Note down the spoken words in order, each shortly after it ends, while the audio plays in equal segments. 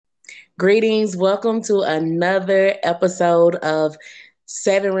Greetings. Welcome to another episode of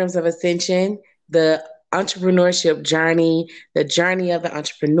Seven Rims of Ascension, the entrepreneurship journey, the journey of the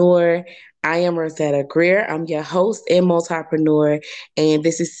entrepreneur. I am Rosetta Greer. I'm your host and multipreneur, and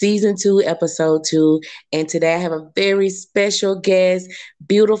this is season two, episode two. And today I have a very special guest,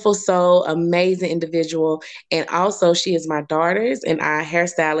 beautiful soul, amazing individual, and also she is my daughter's and our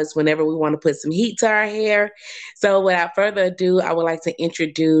hairstylist whenever we want to put some heat to our hair. So, without further ado, I would like to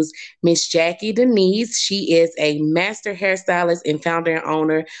introduce Miss Jackie Denise. She is a master hairstylist and founder and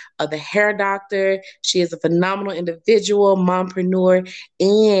owner of The Hair Doctor. She is a phenomenal individual, mompreneur,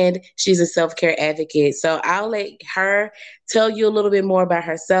 and she's a self care advocate. So I'll let her tell you a little bit more about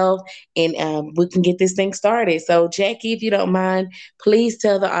herself and we can get this thing started. So, Jackie, if you don't mind, please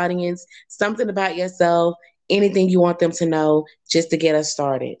tell the audience something about yourself, anything you want them to know just to get us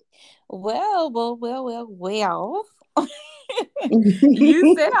started. Well.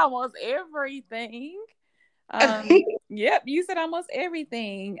 You said almost everything. Yep, you said almost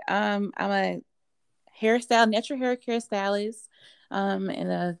everything. I'm a natural hair care stylist, in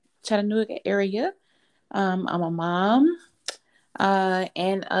the Chattanooga area. I'm a mom,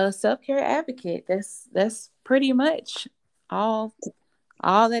 and a self care advocate. That's pretty much all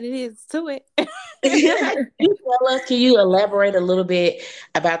all that it is to Can you elaborate a little bit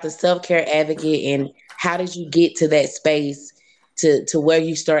about the self care advocate and how did you get to that space to where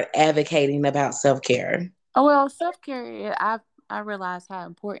you start advocating about self care? Well, self care. I realize how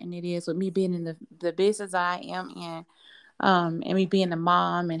important it is with me being in the business I am in, and me being a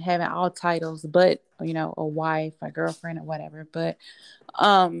mom and having all titles, but a wife, a girlfriend, or whatever. But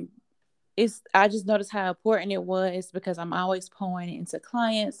um, I just noticed how important it was because I'm always pouring into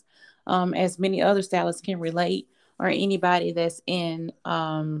clients, as many other stylists can relate, or anybody that's in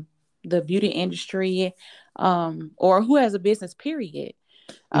the beauty industry, or who has a business, period.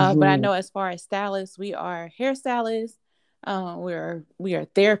 But I Hmm. know as far as stylists, we are hairstylists. We are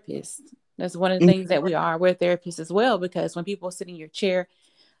therapists. That's one of the things that we are. We're therapists as well because when people sit in your chair,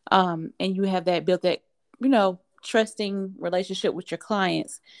 and you have that trusting relationship with your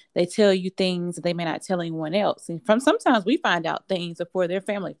clients, they tell you things that they may not tell anyone else, and from sometimes we find out things before their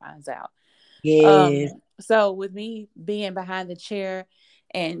family finds out. Yes. So with me being behind the chair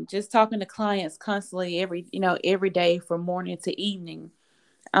and just talking to clients constantly every day from morning to evening,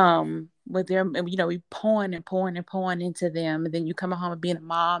 with them, and we pouring and pouring and pouring into them, and then you come home and being a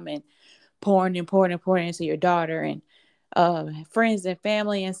mom and pouring and pouring and pouring into your daughter and friends and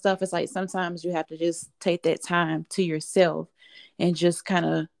family and stuff. It's like sometimes you have to just take that time to yourself and just kind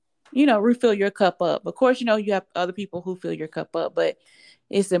of refill your cup up. Of course, you have other people who fill your cup up, but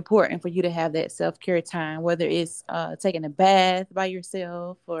it's important for you to have that self-care time, whether it's taking a bath by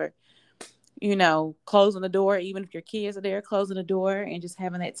yourself, or closing the door, even if your kids are there, closing the door and just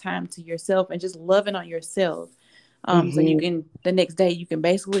having that time to yourself and just loving on yourself. So you Hmm. can, the next day, you can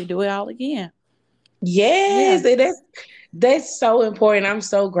basically do it all again. Yeah. Yes, that's so important. I'm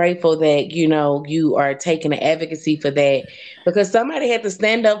so grateful that you are taking the advocacy for that because somebody had to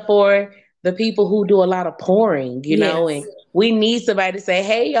stand up for the people who do a lot of pouring, and Yes. we need somebody to say,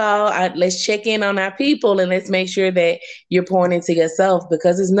 "Hey, y'all, let's check in on our people and let's make sure that you're pouring into yourself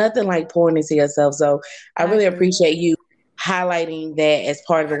because it's nothing like pouring into yourself." So I I really agree. appreciate you highlighting that as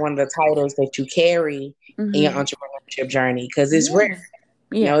part of one of the titles that you carry in your Hmm. entrepreneurship journey because it's rare.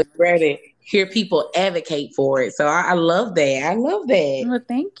 Yeah. Yeah. It's rare to hear people advocate for it. So I love that. I love that. Well,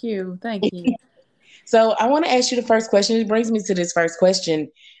 thank you. Thank you. So I want to ask you the first question. It brings me to this first question.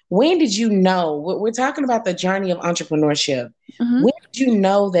 When did you know? We're talking about the journey of entrepreneurship. Hmm. When did you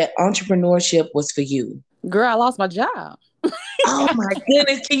know that entrepreneurship was for you? Girl, I lost my job. Oh my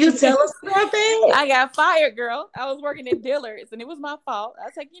goodness. Can you tell us about that? I got fired, girl. I was working at Dillard's and it was my fault. I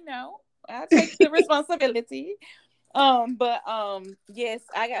take the responsibility. But yes,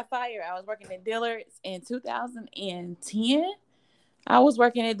 I got fired. I was working at Dillard's in 2010. I was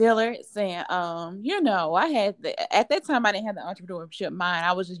working at Dillard's, and I had at that time I didn't have the entrepreneurship mind.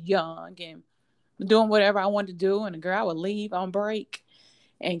 I was just young and doing whatever I wanted to do. And the girl, I would leave on break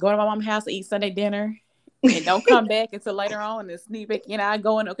and go to my mom's house to eat Sunday dinner, and don't come back until later on and sneak back. I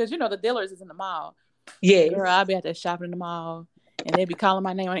go in because the Dillard's is in the mall. Girl, Yes. I'll be at the shopping in the mall, and they'd be calling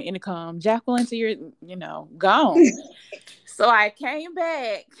my name on the intercom, Jacqueline, to your, gone. So I came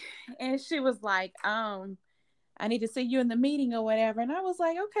back, and she was like, I need to see you in the meeting or whatever. And I was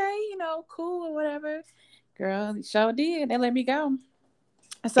like, okay, cool or whatever. Girl, sure did. They let me go.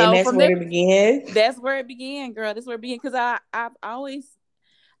 And So that's from where there, it began. that's where it began, girl. That's where it began. Because I've always,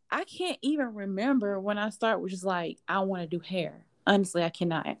 I can't even remember when I started, which is like, I want to do hair. Honestly, I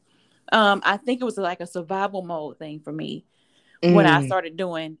cannot. I think it was like a survival mode thing for me, when I Mm. started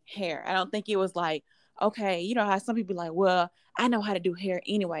doing hair. I don't think it was like, okay, you know how some people like, well, I know how to do hair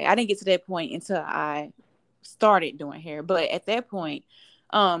anyway. I didn't get to that point until I started doing hair. But at that point,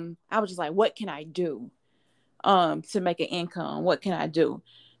 I was just like, what can I do to make an income? What can I do?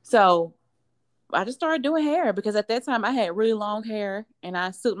 So I just started doing hair because at that time I had really long hair and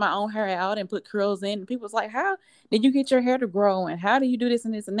I took my own hair out and put curls in. And people was like, how did you get your hair to grow? And how do you do this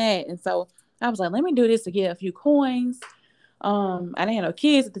and this and that? And so I was like, let me do this to get a few coins. I didn't have no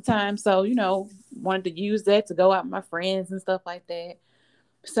kids at the time. So, wanted to use that to go out with my friends and stuff like that.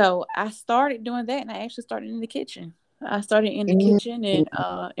 So I started doing that and I actually started in the kitchen. I started in the Mm. kitchen and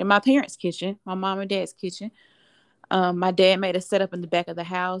in my parents' kitchen, my mom and dad's kitchen. My dad made a setup in the back of the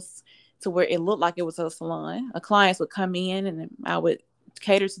house to where it looked like it was a salon. Clients would come in and I would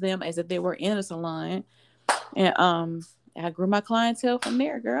cater to them as if they were in a salon. And I grew my clientele from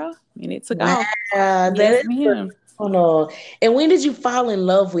there, girl. And it took Wow, off. that Yes, is ma'am. phenomenal. And when did you fall in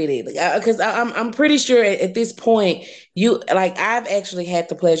love with it? Because I'm pretty sure at this point you like I've actually had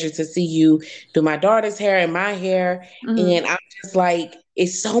the pleasure to see you do my daughter's hair and my hair, Mm-hmm. and I'm just like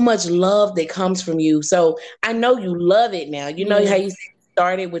it's so much love that comes from you. So I know you love it now. You know how you Yes. said you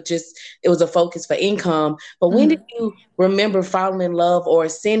started with just it was a focus for income, but when did Mm-hmm. you remember falling in love or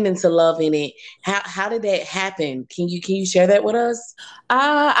ascending to love in it? How did that happen? Can you share that with us?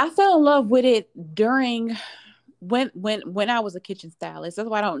 I fell in love with it during when I was a kitchen stylist. That's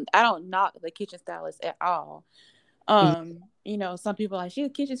why I don't knock the kitchen stylist at all. Some people are like she's a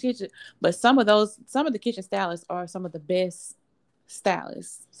kitchen, but some of the kitchen stylists are some of the best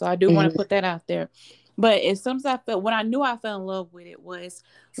stylists. So I do want to Mhm. put that out there. But as soon as I felt when I knew I fell in love with it was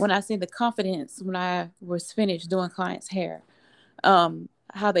when I seen the confidence when I was finished doing clients' hair.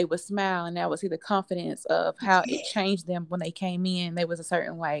 How they would smile and I would see the confidence of how it changed them when they came in. They was a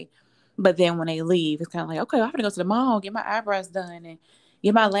certain way. But then when they leave, it's kind of like, okay, I'm gonna go to the mall, get my eyebrows done and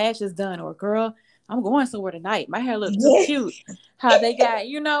get my lashes done. Or girl, I'm going somewhere tonight. My hair look too Yeah. cute. How they got, how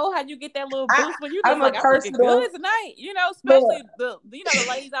you get that little I, boost when you I'm just a like, I'm looking personal good tonight, look. especially the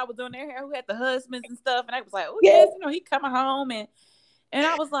ladies I was doing their hair who had the husbands and stuff. And I was like, oh Yeah. yes, he coming home and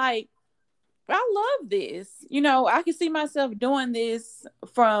I was like, I love this. I can see myself doing this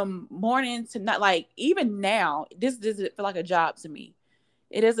from morning to night. Like even now, this doesn't feel like a job to me.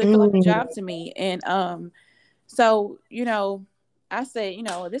 It doesn't feel like a Mm. job to me. And so I say,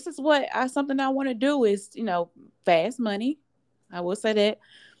 this is what something I want to do is fast money. I will say that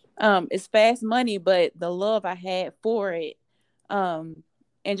it's fast money, but the love I had for it, um,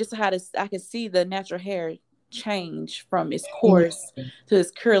 and just how I could see the natural hair change from its coarse to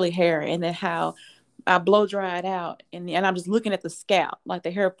its curly hair, and then how I blow dry it out, and I'm just looking at the scalp, like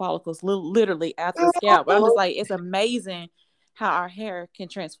the hair follicles literally out the scalp. I'm just like, it's amazing how our hair can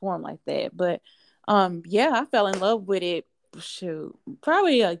transform like that. But yeah, I fell in love with it. Shoot,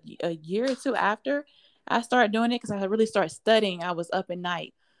 probably a year or two after I started doing it because I really started studying. I was up at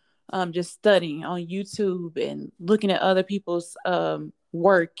night just studying on YouTube and looking at other people's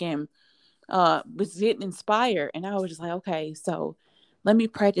work and was getting inspired. And I was just like, okay, so let me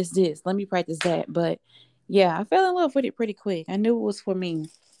practice this, let me practice that. But yeah, I fell in love with it pretty quick. I knew it was for me.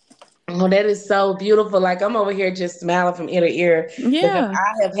 Oh, that is so beautiful. Like I'm over here just smiling from ear to ear because Yeah.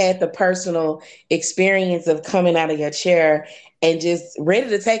 I have had the personal experience of coming out of your chair and just ready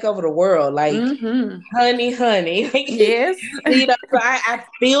to take over the world. Like, Mm-hmm. honey, honey. Yes. So I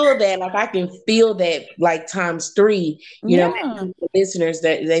feel that, like I can feel that like times three, Yeah. maybe the listeners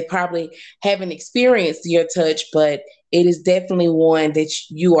that they probably haven't experienced your touch, but it is definitely one that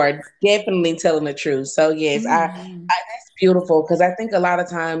you are definitely telling the truth. So yes, Mm-hmm. that's beautiful because I think a lot of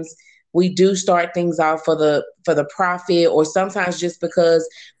times we do start things off for the profit or sometimes just because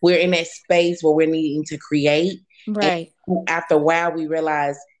we're in that space where we're needing to create. And Right. after a while we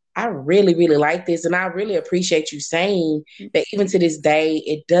realize I really, really like this. And I really appreciate you saying that even to this day,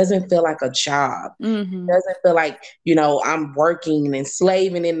 it doesn't feel like a job. Mm-hmm. It doesn't feel like, I'm working and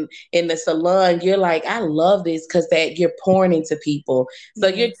slaving in the salon. You're like, I love this because that you're pouring into people. So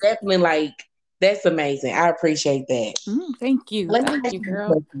you're Yes. definitely like, that's amazing. I appreciate that. Thank you. Let me Thank ask you, you a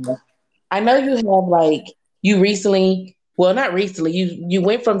girl. question. I know you have like you recently, well, not recently, you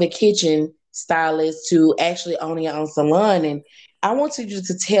went from the kitchen stylist to actually owning your own salon. And I want you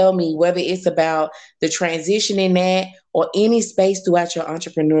to tell me whether it's about the transition in that or any space throughout your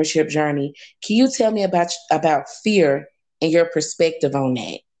entrepreneurship journey. Can you tell me about fear and your perspective on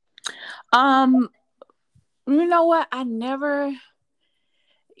that? Um, you know what? I never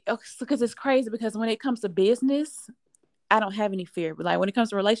because it's crazy because when it comes to business, I don't have any fear. But like when it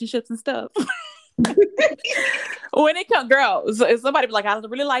comes to relationships and stuff, when it comes, girl, so if somebody be like, I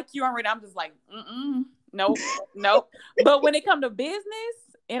really like you already, I'm just like, mm-mm. Nope, nope. But when it comes to business,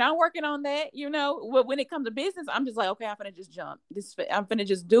 and I'm working on that, when it comes to business, I'm just like, okay, I'm gonna just jump. I'm gonna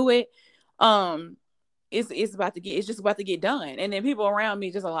just do it. Um, it's just about to get done, and then people around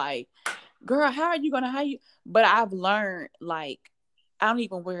me just are like, girl, how you? But I've learned, like, I don't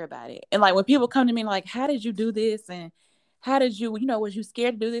even worry about it. And like when people come to me like, how did you do this? And how did you, was you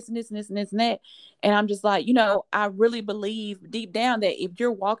scared to do this and this and this and this and that? And I'm just like, I really believe deep down that if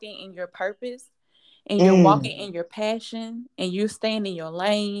you're walking in your purpose and you're walking in your passion and you're staying in your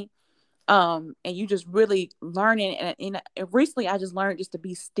lane, and you just really learning, and recently I just learned just to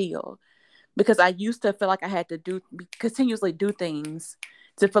be still, because I used to feel like I had to continuously do things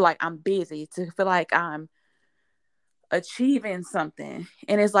to feel like I'm busy, to feel like I'm achieving something.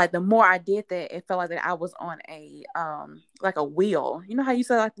 And it's like the more I did that, it felt like that I was on a like a wheel. You know how you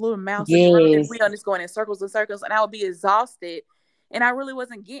say like a little mouse and running this Yes. wheel and it's going in circles and circles, and I would be exhausted and I really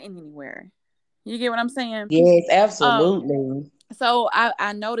wasn't getting anywhere. You get what I'm saying? Yes, Um absolutely. so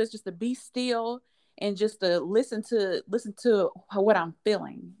I noticed just to be still and just to listen to what I'm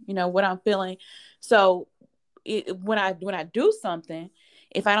feeling, what I'm feeling. So when I do something,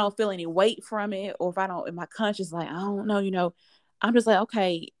 if I don't feel any weight from it, or if my conscience like I don't know, I'm just like,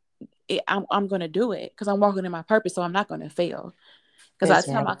 okay, I'm gonna do it because I'm walking in my purpose, so I'm not gonna fail. Because I That's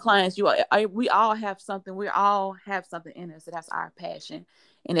tell right. my clients, we all have something. We all have something in us that's our passion,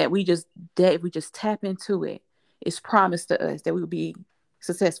 and that if we just tap into it, it's promised to us that we will be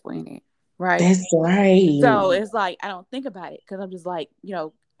successful in it, right? That's right. So it's like I don't think about it because I'm just like,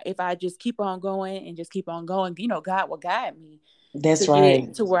 if I just keep on going and just keep on going, God will guide me to That's right.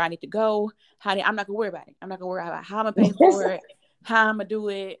 get to where I need to go. I'm not gonna worry about it. I'm not gonna worry about how I'm gonna pay for it, how I'm gonna do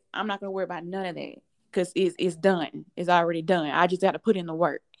it. I'm not gonna worry about none of that because it's done. It's already done. I just got to put in the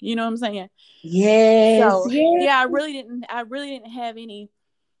work. You know what I'm saying? Yes, So yes. yeah, I really didn't have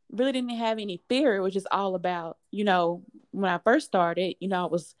any fear. It was just all about, when I first started, I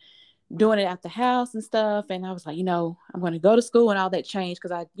was doing it at the house and stuff. And I was like, I'm going to go to school, and all that changed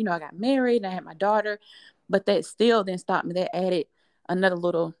because I got married and I had my daughter, but that still didn't stop me. That added another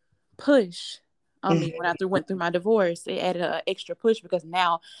little push on me when I went through my divorce. It added an extra push because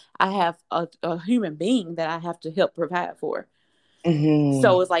now I have a human being that I have to help provide for. Mm-hmm.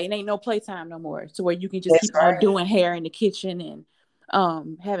 So it's like, it ain't no playtime no more, to where you can just That's keep on right. doing hair in the kitchen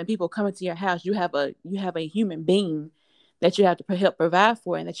and having people come into your house. You have a human being that you have to help provide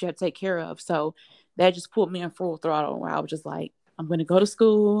for and that you have to take care of. So that just put me in full throttle, where I was just like, I'm going to go to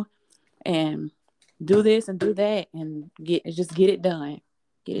school and do this and do that and get it done.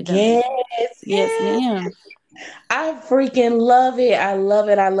 Get it done. Yes, Yes, yes. ma'am. I freaking love it. I love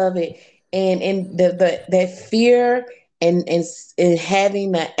it. I love it. And the that fear and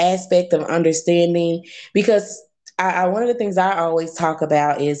having the aspect of understanding, because one of the things I always talk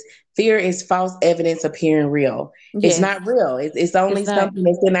about is fear is false evidence appearing real. It's Yes. not real. It's It's only not. something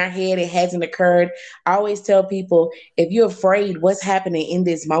that's in our head. It hasn't occurred. I always tell people, if you're afraid, what's happening in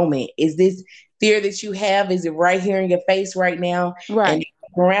this moment? Is this fear that you have? Is it right here in your face right now? And Right.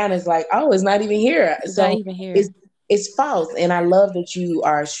 around is like, oh, it's not even here. It's not So even it's here. it's false. And I love that you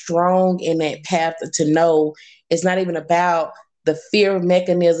are strong in that path to know it's not even about the fear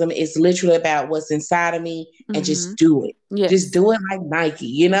mechanism. It's literally about what's inside of me, and Mm-hmm. just do it. Just Yes. do it like Nike,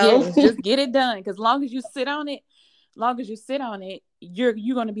 you know? Yes, just get it done. Because long as you sit on it, you're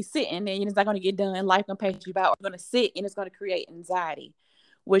going to be sitting and it's not going to get done. Life gonna pass you by, or you're going to sit and it's going to create anxiety.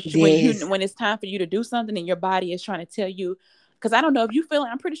 Which Yes. when it's time for you to do something and your body is trying to tell you, because I don't know if you feel it.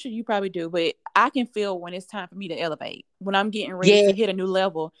 I'm pretty sure you probably do, but I can feel when it's time for me to elevate. When I'm getting ready Yes. to hit a new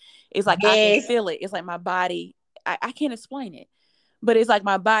level, it's like I can Yes. feel it. It's like my body. I can't explain it, but it's like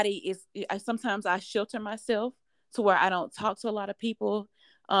my body is. Sometimes I shelter myself to where I don't talk to a lot of people,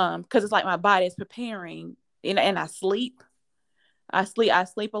 because it's like my body is preparing, and I sleep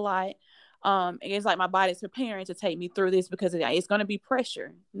a lot. And it's like my body's preparing to take me through this because it's going to be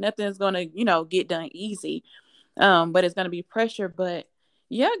pressure. Nothing's going to get done easy. But it's going to be pressure. But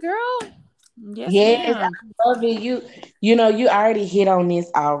yeah, girl. Yes, Yes, ma'am. I love it. You already hit on this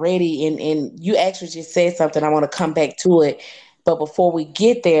already, and you actually just said something. I want to come back to it, but before we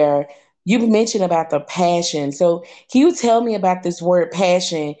get there, you mentioned about the passion. So, can you tell me about this word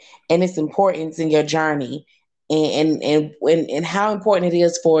passion and its importance in your journey, and how important it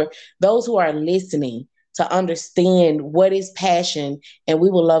is for those who are listening to understand what is passion, and we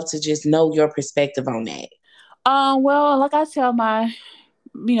would love to just know your perspective on that. Well, like I tell my,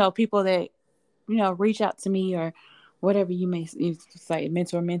 people that, reach out to me, or whatever you say,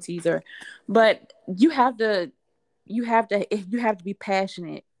 mentor, mentees, but you have to be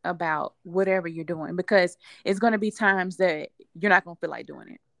passionate about whatever you're doing, because it's going to be times that you're not going to feel like doing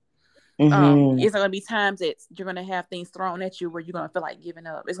it. Mm-hmm. It's going to be times that you're going to have things thrown at you where you're going to feel like giving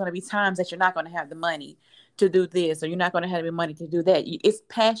up. It's going to be times that you're not going to have the money to do this, or you're not going to have the money to do that. It's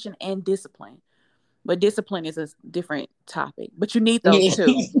passion and discipline, but discipline is a different topic. But you need those Yeah,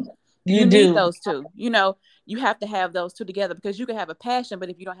 two. You you need do. those two. You have to have those two together, because you can have a passion, but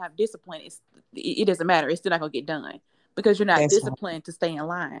if you don't have discipline, it doesn't matter. It's still not going to get done because you're not That's right. disciplined to stay in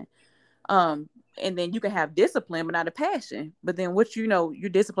line. And then you can have discipline but not a passion. But then you're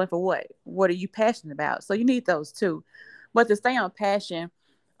disciplined for what? What are you passionate about? So you need those two. But to stay on passion,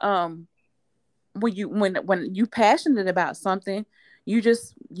 um, when you passionate about something, you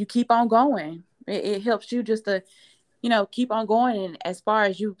keep on going. It helps you just to keep on going. And as far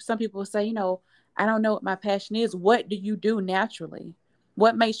as some people say, I don't know what my passion is. What do you do naturally?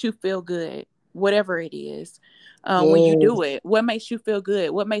 What makes you feel good? Whatever it is, when you do Yes. it, what makes you feel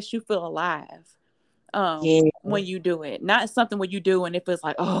good? What makes you feel alive? Yeah. When you do it, not something when you do and it feels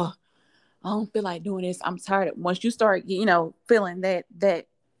like, oh, I don't feel like doing this. I'm tired. Once you start, feeling that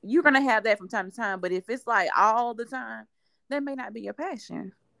you're gonna have that from time to time. But if it's like all the time, that may not be your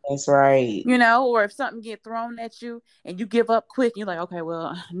passion. That's right. Or if something get thrown at you and you give up quick, you're like, okay,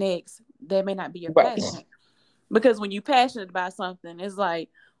 well, next. That may not be your Right. passion. Because when you're passionate about something, it's like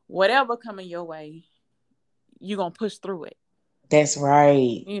whatever coming your way, you're gonna push through it. That's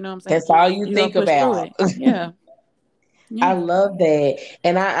right. You know what I'm saying? That's all you You're gonna think push through about. it. Yeah. I Yeah. love that.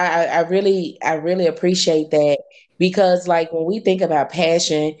 And I really appreciate that, because like when we think about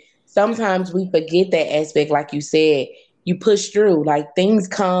passion, sometimes we forget that aspect. Like you said, you push through, like things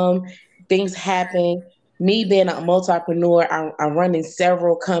come, things happen. Me being a multi-entrepreneur, I'm running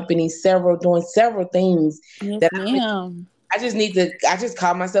several companies, doing several things Yes, that ma'am. I just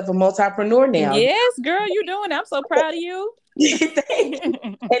call myself a multi-entrepreneur now. Yes, girl, you doing it. I'm so proud of you. Thank you.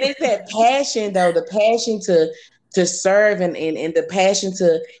 And it's that passion though, the passion to serve, and the passion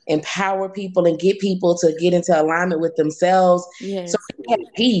to empower people and get people to get into alignment with themselves so Yes. we have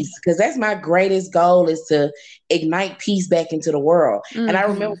peace. Because that's my greatest goal, is to ignite peace back into the world. And I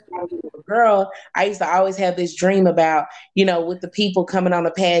remember Mm-hmm. when I was a little girl, I used to always have this dream about, with the people coming on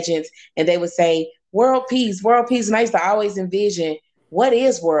the pageants, and they would say, world peace, world peace. And I used to always envision, what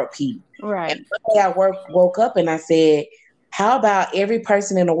is world peace? And Right. one day I woke up and I said, how about every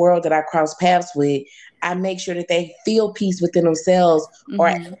person in the world that I cross paths with, I make sure that they feel peace within themselves, or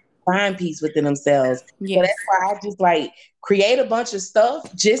Mm-hmm. find peace within themselves. So that's Yes. why I just like create a bunch of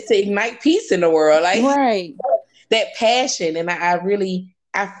stuff just to ignite peace in the world. Like Right. that passion. And I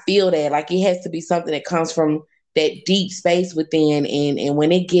feel that like it has to be something that comes from that deep space within. And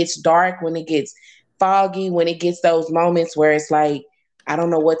when it gets dark, when it gets foggy, when it gets those moments where it's like, I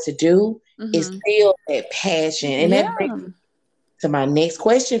don't know what to do, it's Mm-hmm. still that passion. And that brings Yeah. to my next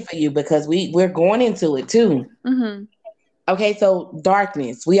question for you, because we're going into it too. Mm-hmm. Okay, so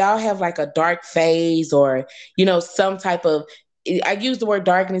darkness. We all have like a dark phase, or some type of, I use the word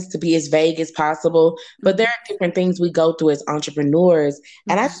darkness to be as vague as possible, but there Mm-hmm. are different things we go through as entrepreneurs.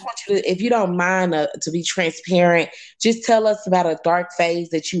 And I just Mm-hmm. want you to, if you don't mind, to be transparent, just tell us about a dark phase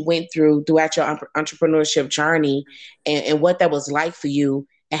that you went throughout your entrepreneurship journey, and what that was like for you,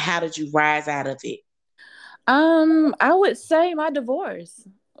 and how did you rise out of it? I would say my divorce.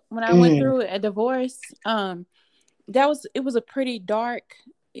 When I went Mm, through a divorce, it was a pretty dark.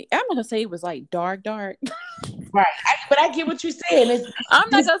 I'm not gonna say it was like dark, dark. right. But I get what you're saying. It's I'm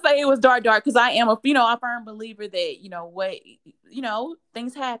not just gonna say it was dark, dark, because I am a firm believer that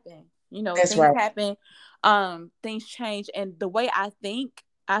things happen. that's Things right. happen. Things change, and the way I think,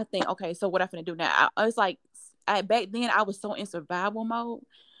 okay, so what I'm gonna do now? I was like, back then I was so in survival mode,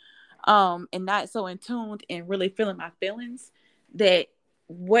 and not so in tuned and really feeling my feelings, that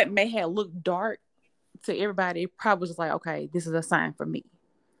what may have looked dark to everybody probably was just like, okay, this is a sign for me.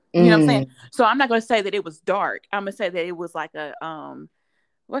 You know what I'm saying? Mm, So I'm not gonna say that it was dark. I'm gonna say that it was like a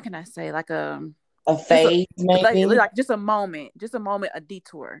what can I say? Like a just a phase, maybe. like just a moment, a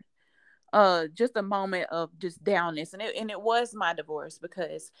detour. Just a moment of just downness. And it was my divorce,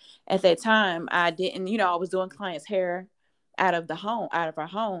 because at that time I didn't, I was doing clients' hair out of our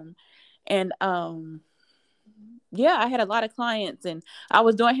home. And yeah, I had a lot of clients, and I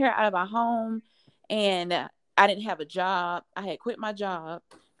was doing hair out of our home, and I didn't have a job. I had quit my job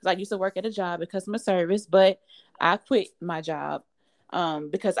because I used to work at a job in customer service, but I quit my job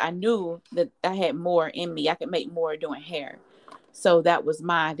because I knew that I had more in me. I could make more doing hair. So that was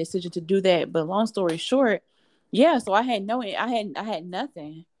my decision to do that. But long story short, yeah, so I had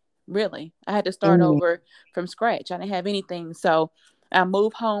nothing really. I had to start Mm, over from scratch. I didn't have anything. So I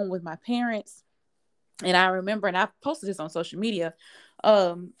moved home with my parents, and I remember, and I posted this on social media.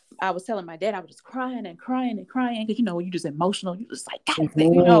 um, I was telling my dad, I was just crying and crying and crying because when you just emotional, you just like, God,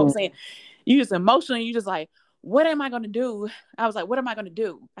 you know what I'm Mhm. saying? You just emotional, you just like, what am I gonna do? I was like, what am I gonna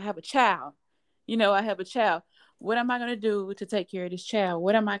do? I have a child, I have a child. What am I gonna do to take care of this child?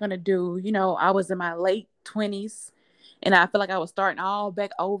 What am I gonna do? I was in my late 20s, and I feel like I was starting all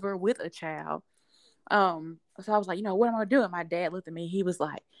back over with a child. So I was like, what am I gonna do? And my dad looked at me. He was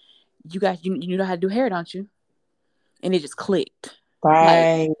like, you know how to do hair, don't you? And it just clicked. Like,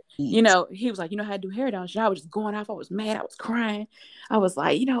 Right. he was like, how to do hair, don't you? I was just going off. I was mad. I was crying. I was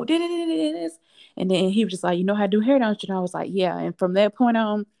like, this. And then he was just like, how to do hair, don't you? And I was like, yeah. And from that point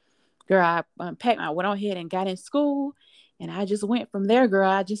on, girl, I unpacked. I went on ahead and got in school, and I just went from there,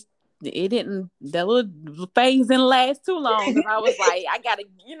 girl. It didn't, that little phase didn't last too long because I was like, I gotta,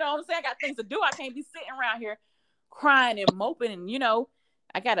 what I'm saying? I got things to do. I can't be sitting around here crying and moping, and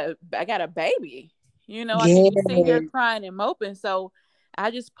I got a baby. I can't be sitting here Yes. crying and moping. So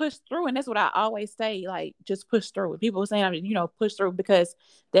I just pushed through, and that's what I always say, like, just push through. People saying, push through, because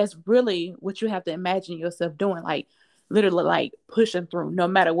that's really what you have to imagine yourself doing, like literally like pushing through, no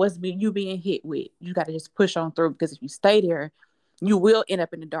matter what's you being hit with. You got to just push on through, because if you stay there, you will end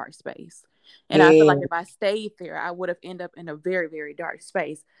up in a dark space. And I feel like Yes. if I stayed there, I would have ended up in a very, very dark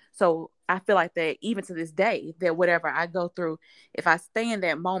space. So I feel like that even to this day, that whatever I go through, if I stay in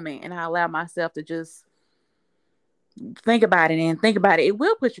that moment and I allow myself to just think about it and think about it, it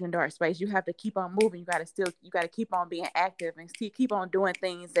will put you in a dark space. You have to keep on moving. You got to keep on being active and keep on doing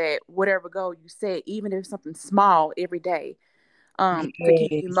things that whatever goal you set, even if it's something small every day, to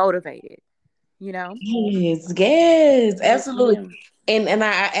keep you Yes. motivated, you know? Yes. Yes. Yes, Absolutely. ma'am. And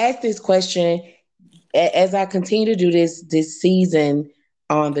I asked this question as I continue to do this season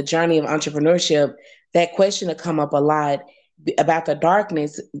on the journey of entrepreneurship. That question will come up a lot about the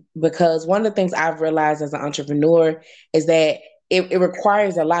darkness, because one of the things I've realized as an entrepreneur is that it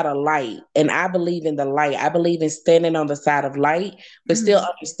requires a lot of light. And I believe in the light. I believe in standing on the side of light, but still Hmm.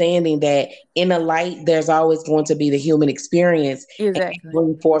 understanding that in the light, there's always going to be the human experience, and Exactly.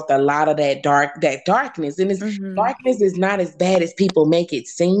 bring forth a lot of that darkness. And it's Hmm. darkness is not as bad as people make it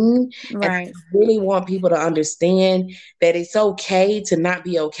seem. And Right. I really want people to understand that it's okay to not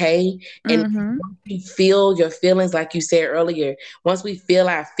be okay. And Hmm. once you feel your feelings, like you said earlier, once we feel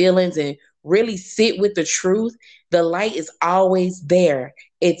our feelings and really sit with the truth, the light is always there.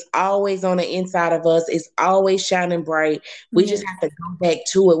 It's always on the inside of us. It's always shining bright. We just Yes. have to go back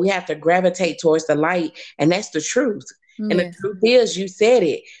to it. We have to gravitate towards the light. And that's the truth. And the Yes. truth is, you said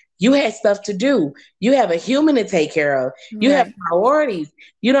it. You had stuff to do. You have a human to take care of. You have Right. priorities.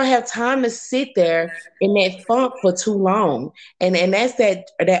 You don't have time to sit there in that funk for too long. And that's that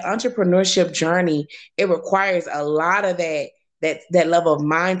entrepreneurship journey. It requires a lot of that level of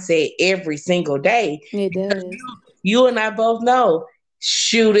mindset every single day. It Because does. you and I both know,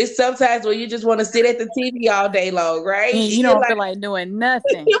 shoot, it's sometimes where you just want to sit at the TV all day long, right? And you You're don't like, feel like doing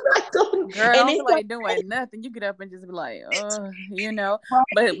nothing. you're like, Girl, I and don't it's feel like doing nothing. You get up and just be like,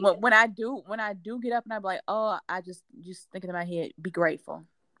 But right. when I do get up and I be like, oh, I just thinking in my head, be grateful,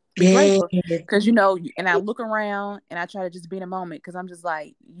 be Yes, grateful, because and I look around and I try to just be in a moment, because I'm just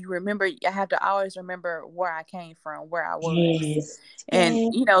like, you remember, I have to always remember where I came from, where I was, yes, and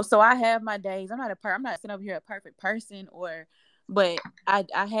yes, so I have my days. I'm not sitting over here a perfect person, but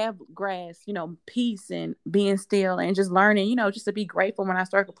I have grasped, peace and being still and just learning, just to be grateful. When I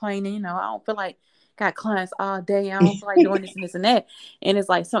start complaining, I don't feel like got clients all day. I don't feel like doing this and this and that. And it's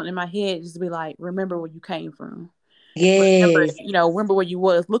like something in my head just be like, remember where you came from. Remember, yes, remember where you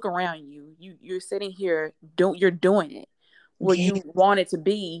was. Look around you. You're sitting here, you're doing it where yes, you want it to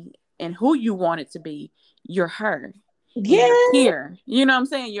be and who you want it to be. You're her and you're yes. here. You know what I'm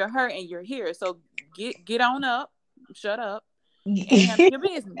saying? You're her and you're here. So get on up, shut up, and handle your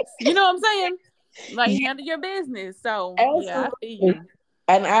business. You know what I'm saying? Like, handle your business. So yeah, I feel Absolutely. you.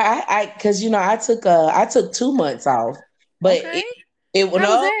 And because I took 2 months off, but Okay. it How was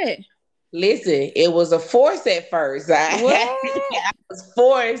no, that? listen, it was a force at first. What? I was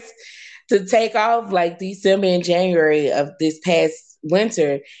forced to take off like December and January of this past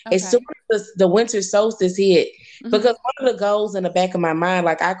winter. As soon Okay. as the winter solstice hit, Hmm. because one of the goals in the back of my mind,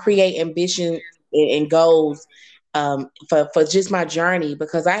 like I create ambition and goals for just my journey,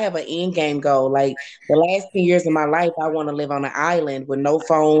 because I have an end game goal. Like the last 10 years of my life, I want to live on an island with no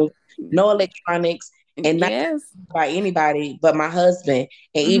phones, no electronics, and not Yes. by anybody but my husband.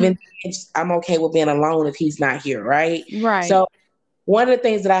 And Hmm. even I'm okay with being alone if he's not here, right? Right. So one of the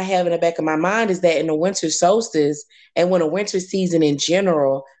things that I have in the back of my mind is that in the winter solstice and when a winter season in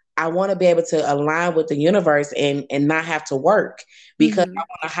general, I want to be able to align with the universe and not have to work because I Mm-hmm.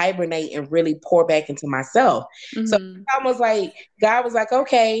 want to hibernate and really pour back into myself. So Mm-hmm. it's almost like God was like,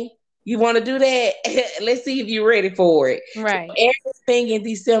 okay, you want to do that? Let's see if you're ready for it. So Right. everything in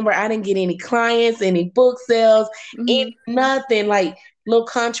December, I didn't get any clients, any book sales, any Mm-hmm. nothing. Like little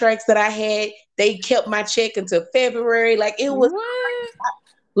contracts that I had, they kept my check until February. Like it was, What?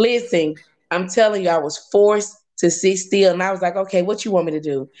 listen, I'm telling you, I was forced to sit still. And I was like, okay, what you want me to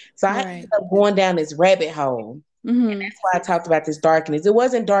do? So I ended Right. up going down this rabbit hole. Mm-hmm. That's why I talked about this darkness. It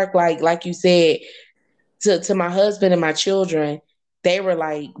wasn't dark like you said, to my husband and my children. They were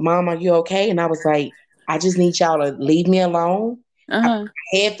like, Mom, are you okay? And I was like, I just need y'all to leave me alone. I put Uh-huh.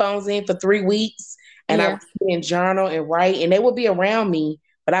 my headphones in for 3 weeks and I Yeah. would sit and journal and write, and they would be around me,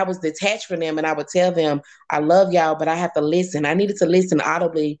 but I was detached from them, and I would tell them, I love y'all, but I have to listen. I needed to listen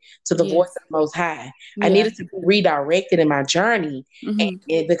audibly to the voice Yes. of the Most High. I Yeah. needed to be redirected in my journey. Mm-hmm.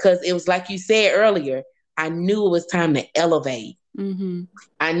 And because it was like you said earlier, I knew it was time to elevate. Mm-hmm.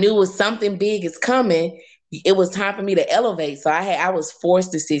 I knew it was something big is coming. It was time for me to elevate. So I was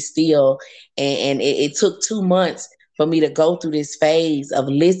forced to sit still, and it took 2 months for me to go through this phase of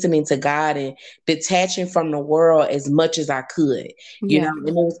listening to God and detaching from the world as much as I could. Yeah. And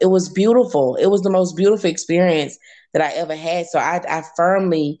it was beautiful. It was the most beautiful experience that I ever had. So I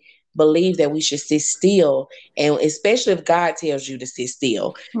firmly believe that we should sit still, and especially if God tells you to sit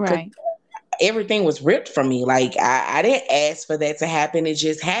still, because Right. everything was ripped from me. Like I didn't ask for that to happen. It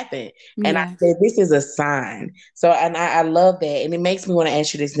just happened. And I Yeah. said, this is a sign. So, and I love that. And it makes me want to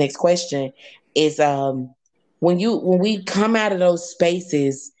ask you this next question is, when we come out of those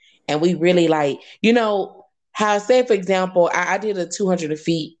spaces and we really like, how, say for example, I did a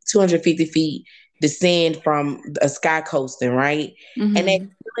 250 feet descend from a sky coasting, right? And that Mm-hmm.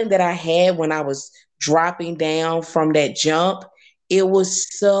 feeling that I had when I was dropping down from that jump, it was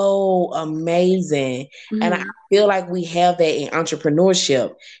so amazing. And I Mm-hmm. feel like we have that in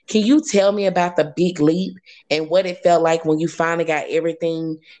entrepreneurship. Can you tell me about the big leap and what it felt like when you finally got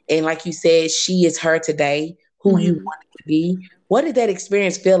everything? And like you said, she is her today, who you Mm-hmm. wanted to be. What did that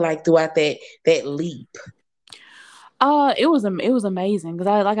experience feel like throughout that leap? It was amazing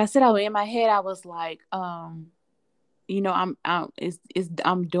because like I said, in my head I was like, I'm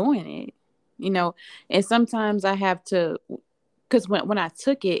doing it, you know, and sometimes I have to, because when I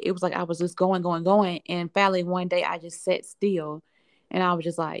took it, it was like I was just going, and finally one day I just sat still, and I was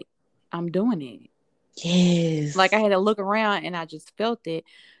just like, I'm doing it. Like I Yes. had to look around, and I just felt it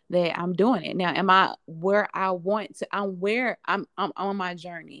that I'm doing it. Now, am I where I want to? I'm on my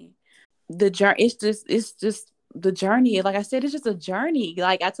journey. The journey, it's just the journey. Like I said, it's just a journey.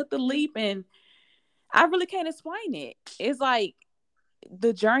 Like I took the leap, and I really can't explain it. It's like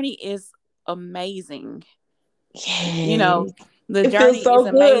the journey is amazing. You know, Yes. the It feels journey is so good,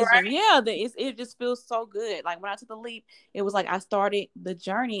 amazing. Yeah, it just feels so good. Like when I took the leap, it was like I started the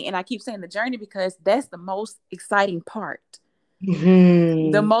journey, and I keep saying the journey because that's the most exciting part.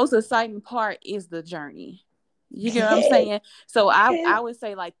 right? The Hmm. most exciting part is the journey. You get what I'm Yes. saying? So I Yes. would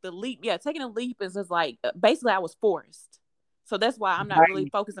say like the leap, yeah, taking a leap is just like basically I was forced. So that's why I'm not really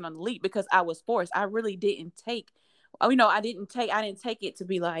Right. focusing on the leap because I was forced. I really didn't take, I didn't take it to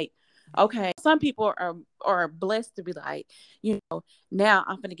be like, okay. Some people are blessed to be like, now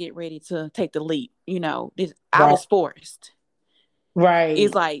I'm gonna get ready to take the leap. I Right. was forced.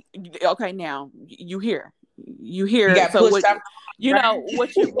 It's Right. like, okay, now you You here. got So pushed what? off. Right.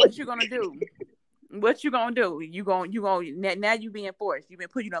 What you gonna do? What you gonna do? Now you being forced. You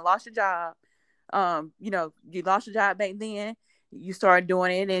done lost your job. You lost your job back then. You started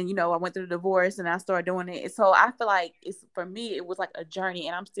doing it, and I went through the divorce, and I started doing it. So I feel like it's for me. It was like a journey,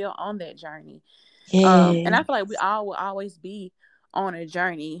 and I'm still on that journey. And Yeah. I feel like we all will always be on a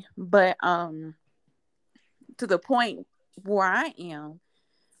journey, but to the point where I am,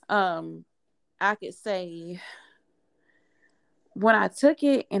 um, I could say when I took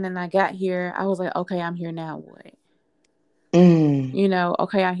it and then I got here, I was like, okay, I'm here now. What? Mm.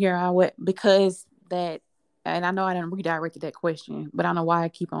 Okay, I'm here. I what because that, and I know I didn't redirected that question, but I don't know why I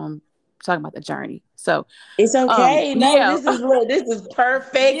keep on talking about the journey. So, It's okay. No, yeah, this is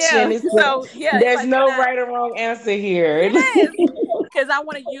perfection. yeah. So yeah, it's There's like when no I right or wrong answer here. yes, because I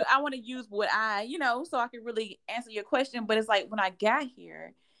want to use what so I can really answer your question. But it's like when I got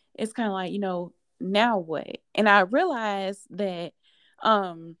here, it's kind of like now what? And I realized that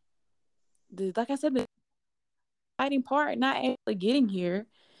um like I said, the exciting part, not actually getting here.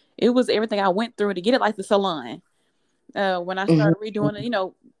 It was everything I went through to get it, like the salon. When I Mhm. started redoing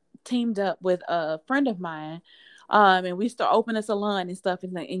it, teamed up with a friend of mine, and we start opening a salon and stuff,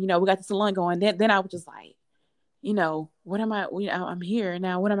 and we got the salon going. Then I was just like, what am I, I'm here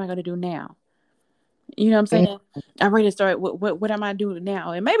now. What am I going to do now? You know what I'm saying? I'm ready to start. What am I doing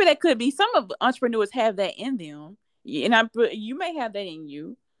now? And maybe that could be, some of entrepreneurs have that in them, and you may have that in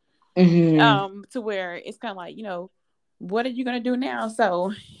you, to where it's kind of like, what are you gonna do now?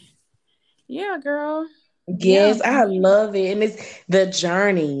 So, yeah, girl, yeah, Yes, I love it. And it's the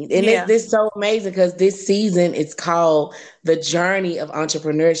journey. And it's yeah, this so amazing because this season it's called the journey of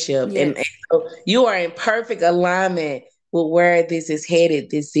entrepreneurship. And yes, so you are in perfect alignment with where this is headed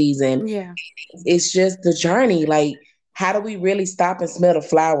this season. yeah, It's just the journey. Like, how do we really stop and smell the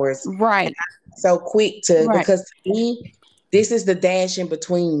flowers? And right, I'm so quick to, right, because to me, this is the dash in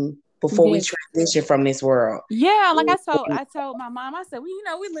between before we yes. transition from this world. Yeah, like I told my mom, I said,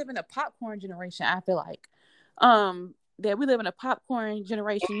 well, we live in a popcorn generation. I feel like, that we live in a popcorn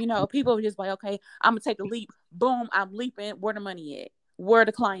generation. People are just like, okay, I'm gonna take a leap. Boom, I'm leaping. Where the money at? Where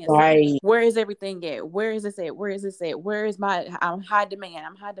the clients at? Right. Where is everything at? Where is this at? Where is this at? Where is my? I'm high demand.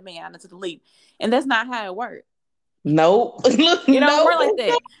 I'm high demand. I took the leap, and that's not how it works. Nope. It don't work Nope. like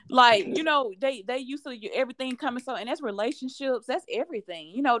that. Like, they used to everything coming, so, and that's relationships, that's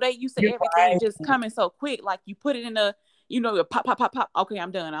everything. They used to You're everything right. just coming so quick. Like, you put it in a, pop, pop, pop, pop. Okay,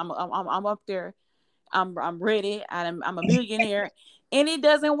 I'm done. I'm up there. I'm ready. I'm a millionaire, and it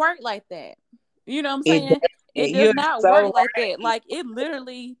doesn't work like that. You know what I'm It saying? does. It does You're not so work like that. right. Like, it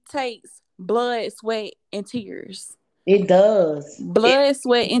literally takes blood, sweat, and tears. It does. Blood,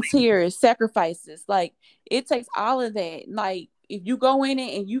 sweat, and tears, sacrifices. Like, it takes all of that. Like, if you go in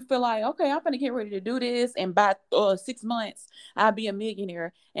it and you feel like, okay, I'm gonna get ready to do this, and by 6 months I'll be a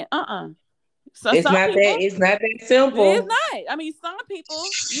millionaire. And so It's some not that. people, It's not that it's simple. not. I mean,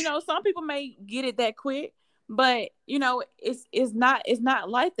 some people may get it that quick, but it's not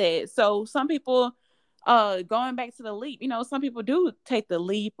like that. So some people, going back to the leap, some people do take the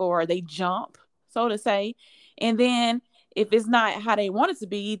leap, or they jump, so to say, and then if it's not how they want it to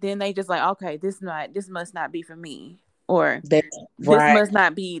be, then they just like, okay, this must not be for me, or That's right. this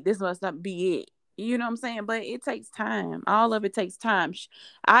must not be it. You know what I'm saying? But it takes time. All of it takes time.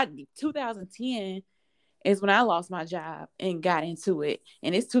 I 2010 is when I lost my job and got into it.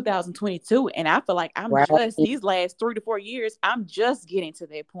 And it's 2022. And I feel like I'm Right. just, these last 3 to 4 years, I'm just getting to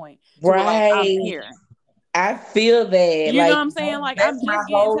that point to where, like, I'm Right. here. I feel that. You know what Like I'm saying? Like, that's I'm my just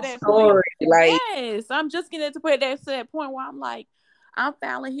getting to whole that point. story. Like Yes. I'm just getting to that point where I'm like, I'm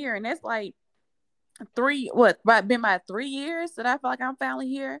finally here. And that's like been my 3 years that I feel like I'm finally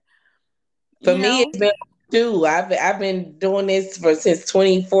here. for You me, know? it's been two. I've been doing this for since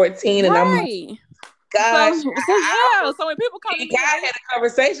 2014, and I'm like, Right. gosh, So yeah. So when people come to me and me and God they had a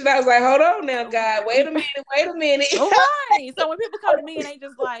conversation. I was like, hold on now, God, wait a minute, wait a minute. right. So when people come to me and they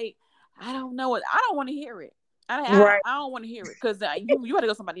just like, I don't know what, I don't want to hear it. Right. I don't want to hear it, because you got to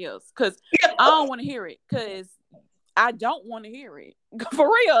go somebody else, because I don't want to hear it, because I don't want to hear it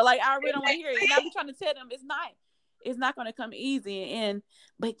for real. Like, I really don't want to hear it, and I be trying to tell them it's not going to come easy.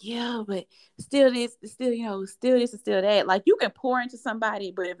 But still this, still still this and still that. Like, you can pour into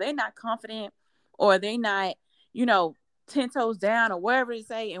somebody, but if they're not confident, or they not, you know 10 toes down, or whatever they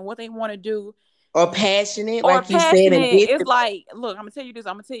say, and what they want to do, Or passionate, or like you said, and passionate, this it's is like, look, I'm gonna tell you this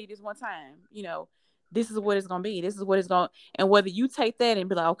one time. This is what it's gonna be. This is what it's gonna. And whether you take that and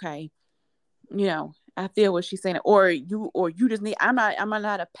be like, okay, I feel what she's saying, or you just need. I'm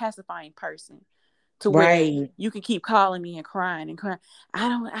not a pacifying person to where right. you can keep calling me and crying and crying. I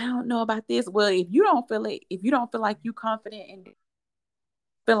don't know about this. Well, if you don't feel it, if you don't feel like you confident and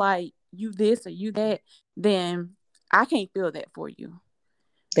feel like you this or you that, then I can't feel that for you.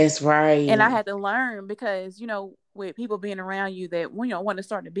 That's And I right. had to learn, because with people being around you that want to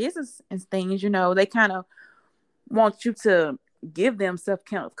start a business and things, they kind of want you to give them self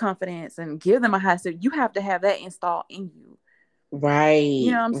confidence and give them a high self. You have to have that installed in you. You know Right.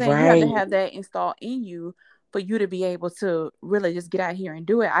 what I'm saying? You have to Right. have that installed in you for you to be able to really just get out here and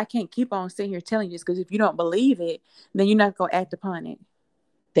do it. I can't keep on sitting here telling you this, because if you don't believe it, then you're not gonna act upon it.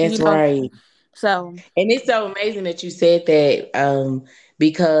 That's You know. right. So And it's so amazing that you said that,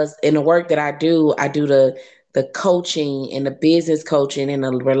 because in the work that I do the coaching and the business coaching and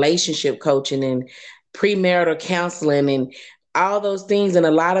the relationship coaching and premarital counseling and all those things. And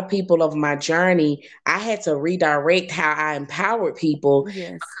a lot of people of my journey, I had to redirect how I empowered people.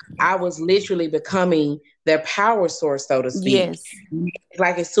 yes, I was literally becoming their power source, so to speak. yes,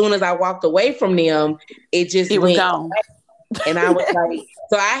 Like as soon as I walked away from them, it just it was went. gone. And I was like,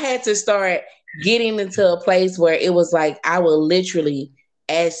 so I had to start getting into a place where it was like I will literally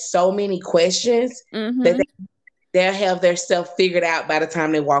ask so many questions that Mm-hmm. they'll have their self figured out by the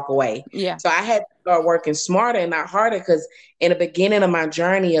time they walk away. Yeah. So I had to start working smarter and not harder, because in the beginning of my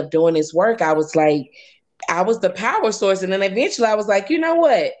journey of doing this work, I was like, I was the power source. And then eventually I was like, you know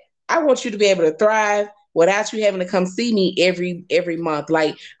what? I want you to be able to thrive without you having to come see me every month.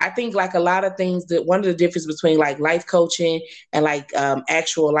 Like I think like a lot of things that one of the difference between like life coaching and like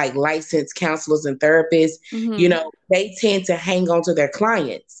actual like licensed counselors and therapists, you Mm-hmm. know, they tend to hang on to their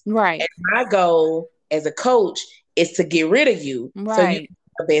clients. Right. And my goal as a coach is to get rid of you so you Right. can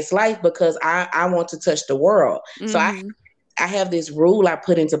have the best life because I want to touch the world. So Mm-hmm. I have this rule I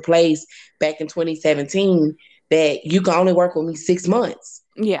put into place back in 2017 that you can only work with me 6 months.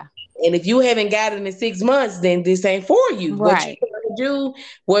 Yeah. And if you haven't got it in 6 months, then this ain't for you. What you Right. trying to do,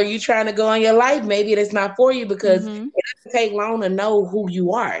 where you trying to go in your life, maybe it's not for you because Mm-hmm. it doesn't take long to know who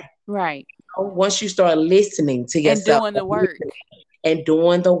you are. Right. Once you start listening to And yourself doing the work. and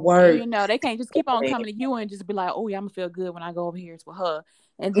doing the work. You know, they can't just keep on coming to you and just be like, oh, yeah, I'm gonna feel good when I go over here with her.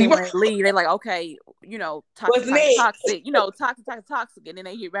 And then when they leave, they're like, okay, you know, What's toxic, toxic, next? toxic, you know, toxic, toxic, toxic. And then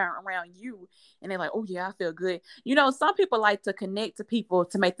they get around you and they're like, oh, yeah, I feel good. You know, some people like to connect to people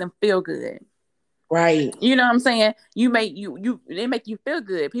to make them feel good. Right. You know what I'm saying? They make you feel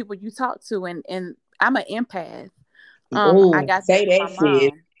good. People you talk to, and I'm an empath. I Ooh, got that say from that, my sis.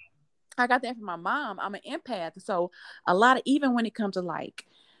 mom. I got that from my mom. I'm an empath. So a lot of, even when it comes to like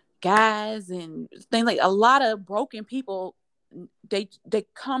guys and things, like a lot of broken people, they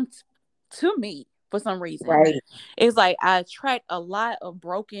come to me for some reason. Right. It's like I attract a lot of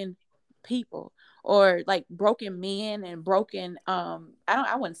broken people, or like broken men and broken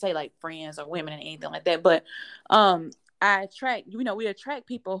I wouldn't say like friends or women and anything like that, but I attract, you know, we attract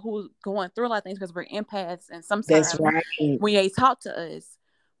people who going through a lot of things because we're empaths, and That's sometimes right. when they talk to us,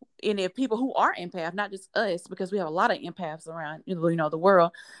 and if people who are empath, not just us, because we have a lot of empaths around, you know, the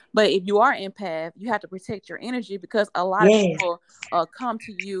world. But if you are empath, you have to protect your energy, because a lot of Yes. people come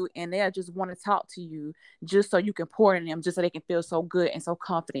to you and they just want to talk to you just so you can pour in them, just so they can feel so good and so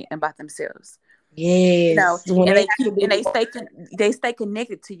confident about themselves. You know, Yes. When and they they have to keep, be and they stay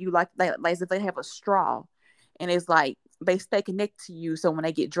connected to you like as if they have a straw, and it's like they stay connected to you. So when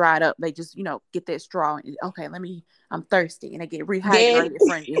they get dried up, they just, you know, get that straw and, okay, I'm thirsty, and they get yes. rehydrated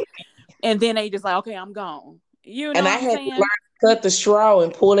from you, and then they just like, okay, I'm gone. You know And I what I'm had to saying? learn to cut the straw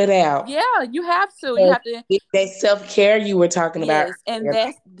and pull it out. Yeah, you have to. You So have to. it's that self care you were talking about Yes, and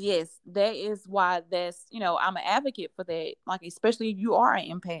earlier. that is why that's, you know, I'm an advocate for that. Like, especially if you are an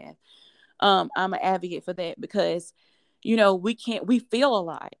empath, I'm an advocate for that, because, you know, we feel a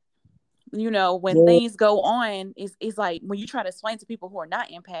lot. You know, when Yeah. things go on, it's like when you try to explain to people who are not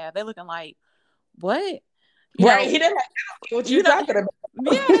empath, they're looking like, what? You Right. know, He didn't know what you you know, talking about.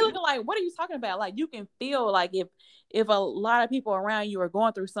 yeah, they looking like, what are you talking about? Like, you can feel like if a lot of people around you are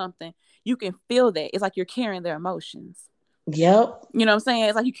going through something, you can feel that. It's like you're carrying their emotions. Yep. You know what I'm saying?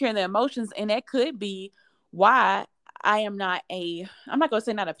 It's like you carrying their emotions, and that could be why I'm not gonna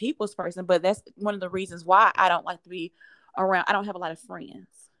say not a people's person, but that's one of the reasons why I don't like to be around. I don't have a lot of friends.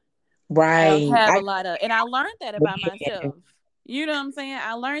 I don't Right. have a lot of, and I learned that about Yeah. myself. You know what I'm saying?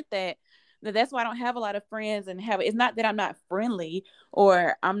 I learned that's why I don't have a lot of friends, and have, it's not that I'm not friendly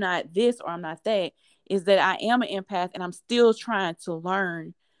or I'm not this or I'm not that. Is that I am an empath, and I'm still trying to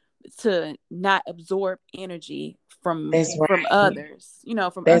learn to not absorb energy That's from right. others, you know,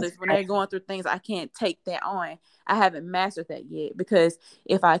 from That's others when right. they're going through things. I can't take that on. I haven't mastered that yet, because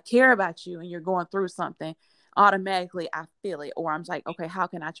if I care about you and you're going through something, automatically I feel it, or I'm like, okay, how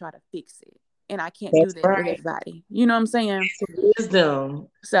can I try to fix it? And I can't do That's that with right. everybody. You know what I'm saying? Wisdom.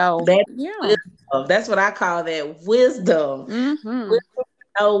 So That's yeah. wisdom. That's what I call that wisdom. Mm-hmm.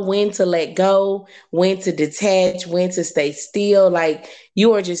 Know when to let go, when to detach, when to stay still. Like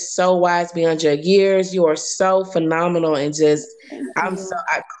you are just so wise beyond your years. You are so phenomenal, and just Thank I'm so you.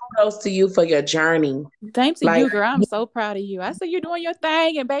 I kudos to you for your journey. Same to Like you, girl. I'm so proud of you. I see you doing your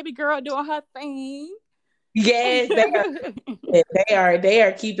thing, and baby girl doing her thing. yes, they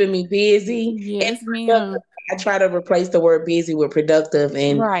are keeping me busy and Yes, productive. ma'am. I try to replace the word busy with productive,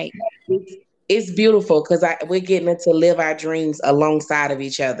 and Right. it's, it's beautiful because we're getting to live our dreams alongside of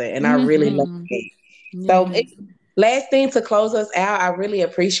each other, and I really love Mm-hmm. it. So, Yes. last thing to close us out, I really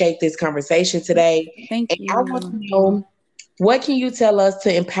appreciate this conversation today. Thank And I want to you. know, what can you tell us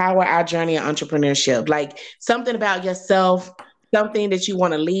to empower our journey of entrepreneurship? Like something about yourself, something that you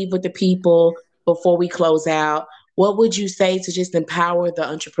want to leave with the people before we close out. What would you say to just empower the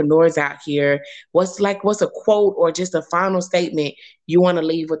entrepreneurs out here? What's a quote or just a final statement you want to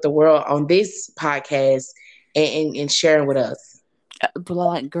leave with the world on this podcast and sharing with us? But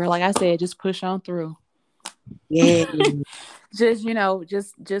like, girl, like I said, just push on through. Yeah, Just, you know,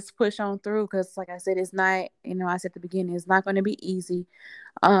 just push on through, because like I said, it's not, you know, I said at the beginning, it's not going to be easy.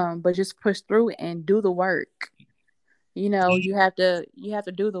 But just push through and do the work. You know, you have to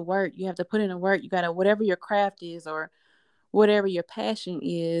do the work. You have to put in the work. You gotta, whatever your craft is or whatever your passion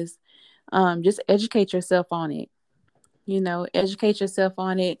is, just educate yourself on it. Educate yourself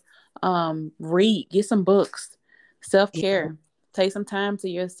on it. Read, get some books, self Yeah. care, take some time to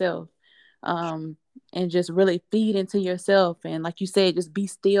yourself, um, and just really feed into yourself. And like you said, just be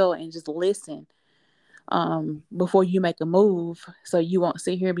still and just listen, before you make a move, so you won't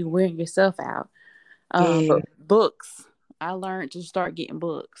sit here and be wearing yourself out. Yeah. But books, I learned to start getting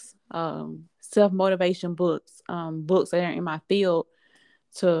books, self motivation books, books that are in my field,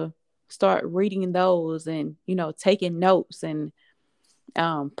 to start reading those, and taking notes, and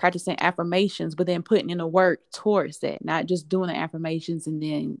practicing affirmations, but then putting in the work towards that, not just doing the affirmations and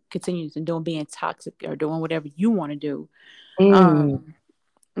then continuing to doing being toxic or doing whatever you want to do. Mm. Um,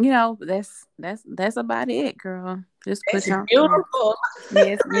 that's about it, girl. Just put That's your beautiful.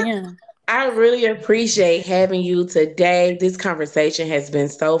 yes, ma'am. I really appreciate having you today. This conversation has been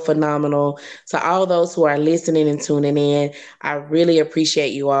so phenomenal. To all those who are listening and tuning in, I really appreciate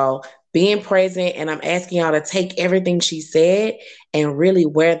you all being present. And I'm asking y'all to take everything she said and really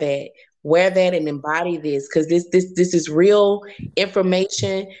wear that and embody this, because this is real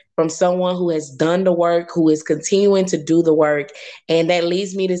information from someone who has done the work, who is continuing to do the work. And that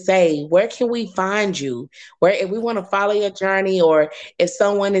leads me to say, where can we find you? Where, if we want to follow your journey, or if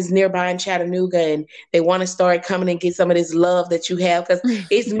someone is nearby in Chattanooga and they want to start coming and get some of this love that you have, because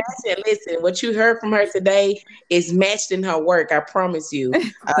it's matching. Listen, what you heard from her today is matched in her work. I promise you. I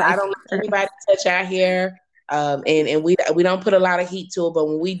Thank don't you, let girl. anybody touch our hair. And we don't put a lot of heat to it, but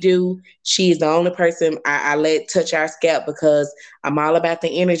when we do, she is the only person I let touch our scalp, because I'm all about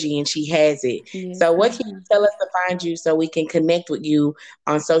the energy and she has it. Yes, So, what can you ma'am. tell us to find you so we can connect with you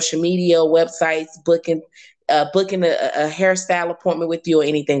on social media, websites, booking a hairstyle appointment with you or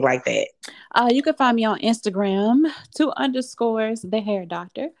anything like that? You can find me on Instagram, 2 underscores the hair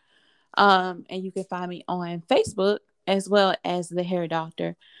doctor. And you can find me on Facebook as well as the hair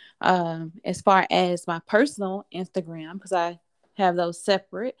doctor. As far as my personal Instagram, because I have those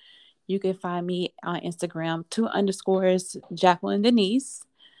separate, you can find me on Instagram, 2 underscores Jacqueline Denise,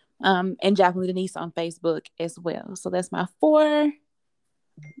 and Jacqueline Denise on Facebook as well. So that's my four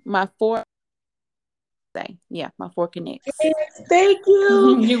say, yeah, my four connects. Yes, thank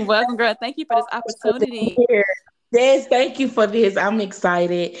you. You're welcome, girl. Thank you for this So opportunity. here. Yes, thank you for this. I'm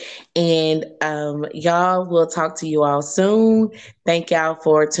excited. And y'all, will talk to you all soon. Thank y'all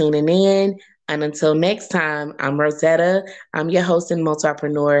for tuning in. And until next time, I'm Rosetta. I'm your host and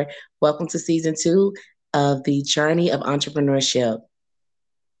multipreneur. Welcome to season 2 of the Journey of Entrepreneurship.